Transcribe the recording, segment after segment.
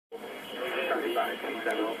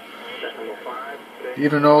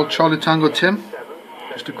Evening all, Charlie Tango Tim.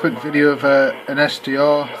 Just a quick video of an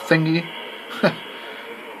SDR thingy that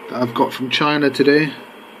I've got from China today.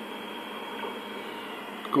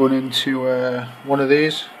 Going into one of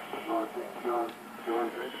these.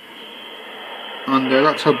 And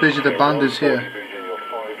that's how busy the band is here.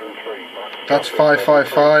 That's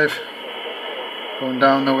 555. Going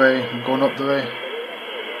down the way and going up the way.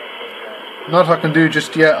 Not I can do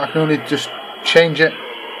just yet, I can only just change it.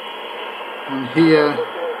 And here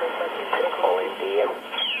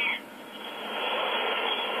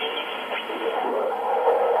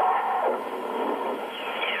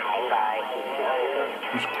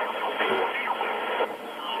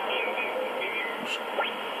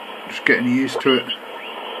just getting used to it.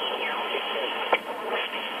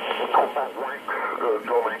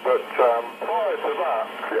 But prior to that,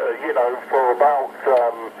 you know, for about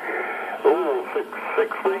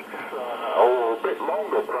 6 weeks or a bit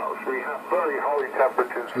longer perhaps, we have very high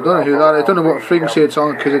temperatures. I don't know who that is. I don't know what frequency it's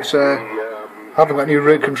on because it's haven't got any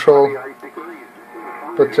rig control.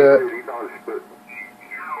 But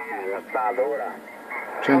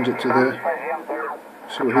change it to the.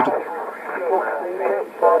 See what he does.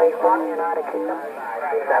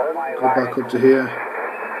 Go back up to here.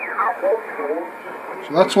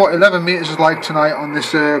 So that's what 11 meters is like tonight on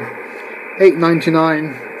this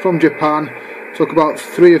 899 from Japan. Took about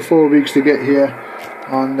 3 or 4 weeks to get here,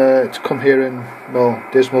 and to come here in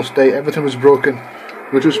dismal state. Everything was broken.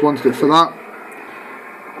 We just wanted it for that,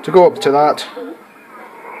 to go up to that,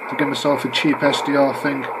 to get myself a cheap SDR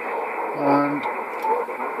thing, and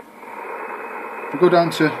we go down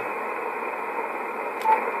to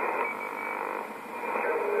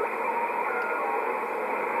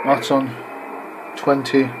that's on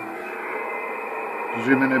 20.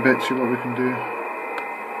 Zoom in a bit, see what we can do.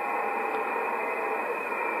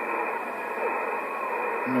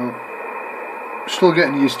 No, still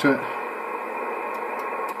getting used to it,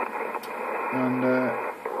 and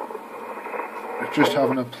just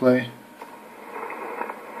having a play.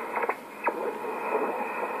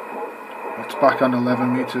 It's back on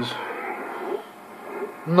 11 meters.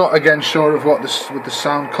 Not again sure of what this with the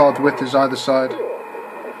sound card width is either side,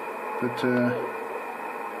 but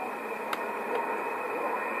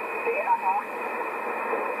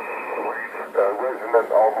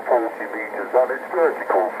resonant on 40 meters, and it's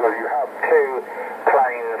vertical, so you have 2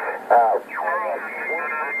 planes.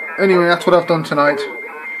 Anyway, that's what I've done tonight.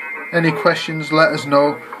 Any questions, let us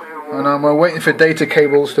know. And I'm waiting for data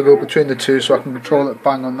cables to go between the two so I can control it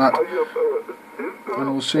bang on that.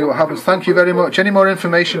 And we'll see what happens. Thank you very much. Any more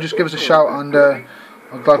information, just give us a shout, and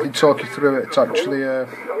I'll gladly talk you through it. It's actually a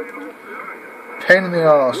pain in the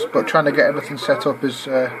arse, but trying to get everything set up is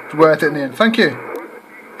worth it in the end. Thank you.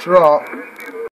 Draw.